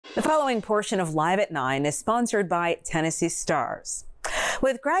The following portion of Live at 9 is sponsored by TNStars.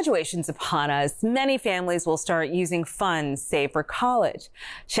 With graduations upon us, many families will start using funds saved for college.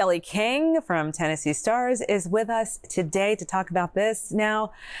 Shelley King from TNStars is with us today to talk about this.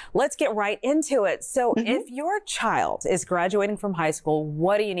 Now, let's get right into it. So if your child is graduating from high school,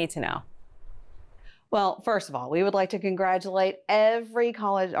 what do you need to know? Well, first of all, we would like to congratulate every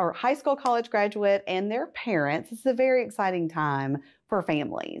college or high school college graduate and their parents. It's a very exciting time for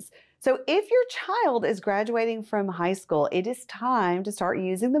families. So if your child is graduating from high school, it is time to start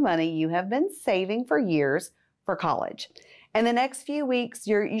using the money you have been saving for years for college. In the next few weeks,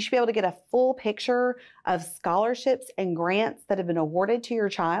 you should be able to get a full picture of scholarships and grants that have been awarded to your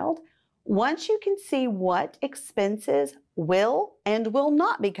child. Once you can see what expenses will and will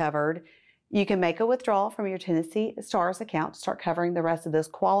not be covered, you can make a withdrawal from your TNStars account to start covering the rest of those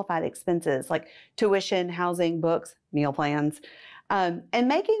qualified expenses like tuition, housing, books, meal plans. And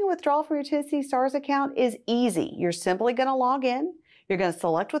making a withdrawal from your TNStars account is easy. You're simply going to log in, you're going to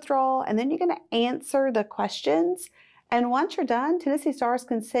select withdrawal, and then you're going to answer the questions. And once you're done, TNStars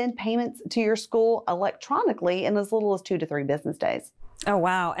can send payments to your school electronically in as little as 2 to 3 business days. Oh,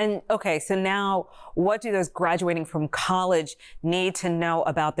 wow. And okay, so now what do those graduating from college need to know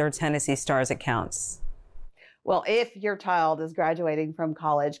about their TNStars accounts? Well, if your child is graduating from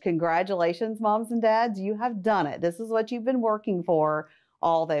college, congratulations, moms and dads, you have done it. This is what you've been working for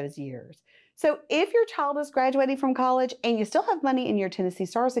all those years. So if your child is graduating from college and you still have money in your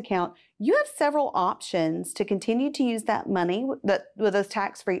TNStars account, you have several options to continue to use that money with those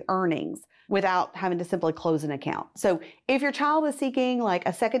tax-free earnings without having to simply close an account. So if your child is seeking like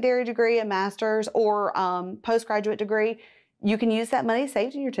a secondary degree, a master's, or postgraduate degree, you can use that money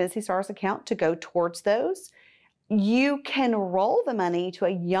saved in your TNStars account to go towards those. You can roll the money to a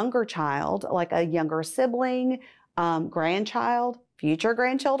younger child, like a younger sibling, grandchild, future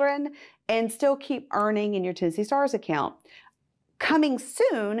grandchildren, and still keep earning in your TNStars account. Coming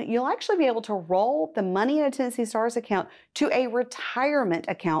soon, you'll actually be able to roll the money in a TNStars account to a retirement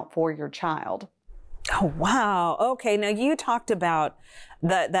account for your child. Oh, wow. Okay. Now you talked about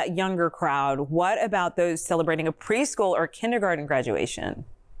that younger crowd. What about those celebrating a preschool or kindergarten graduation?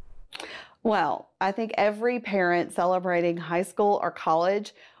 Well, I think every parent celebrating high school or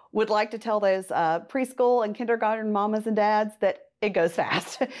college would like to tell those preschool and kindergarten mamas and dads that it goes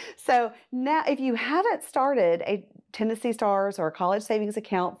fast. So now if you haven't started a TNStars or a college savings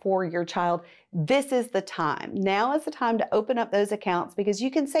account for your child, this is the time. Now is the time to open up those accounts because you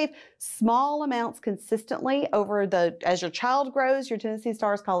can save small amounts consistently as your child grows, your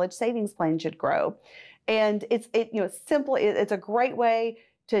TNStars college savings plan should grow. And it's a great way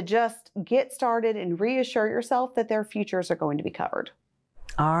to just get started and reassure yourself that their futures are going to be covered.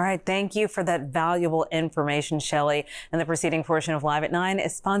 All right. Thank you for that valuable information, Shelley. And the preceding portion of Live at 9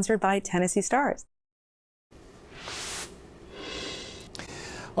 is sponsored by TNStars.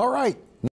 All right.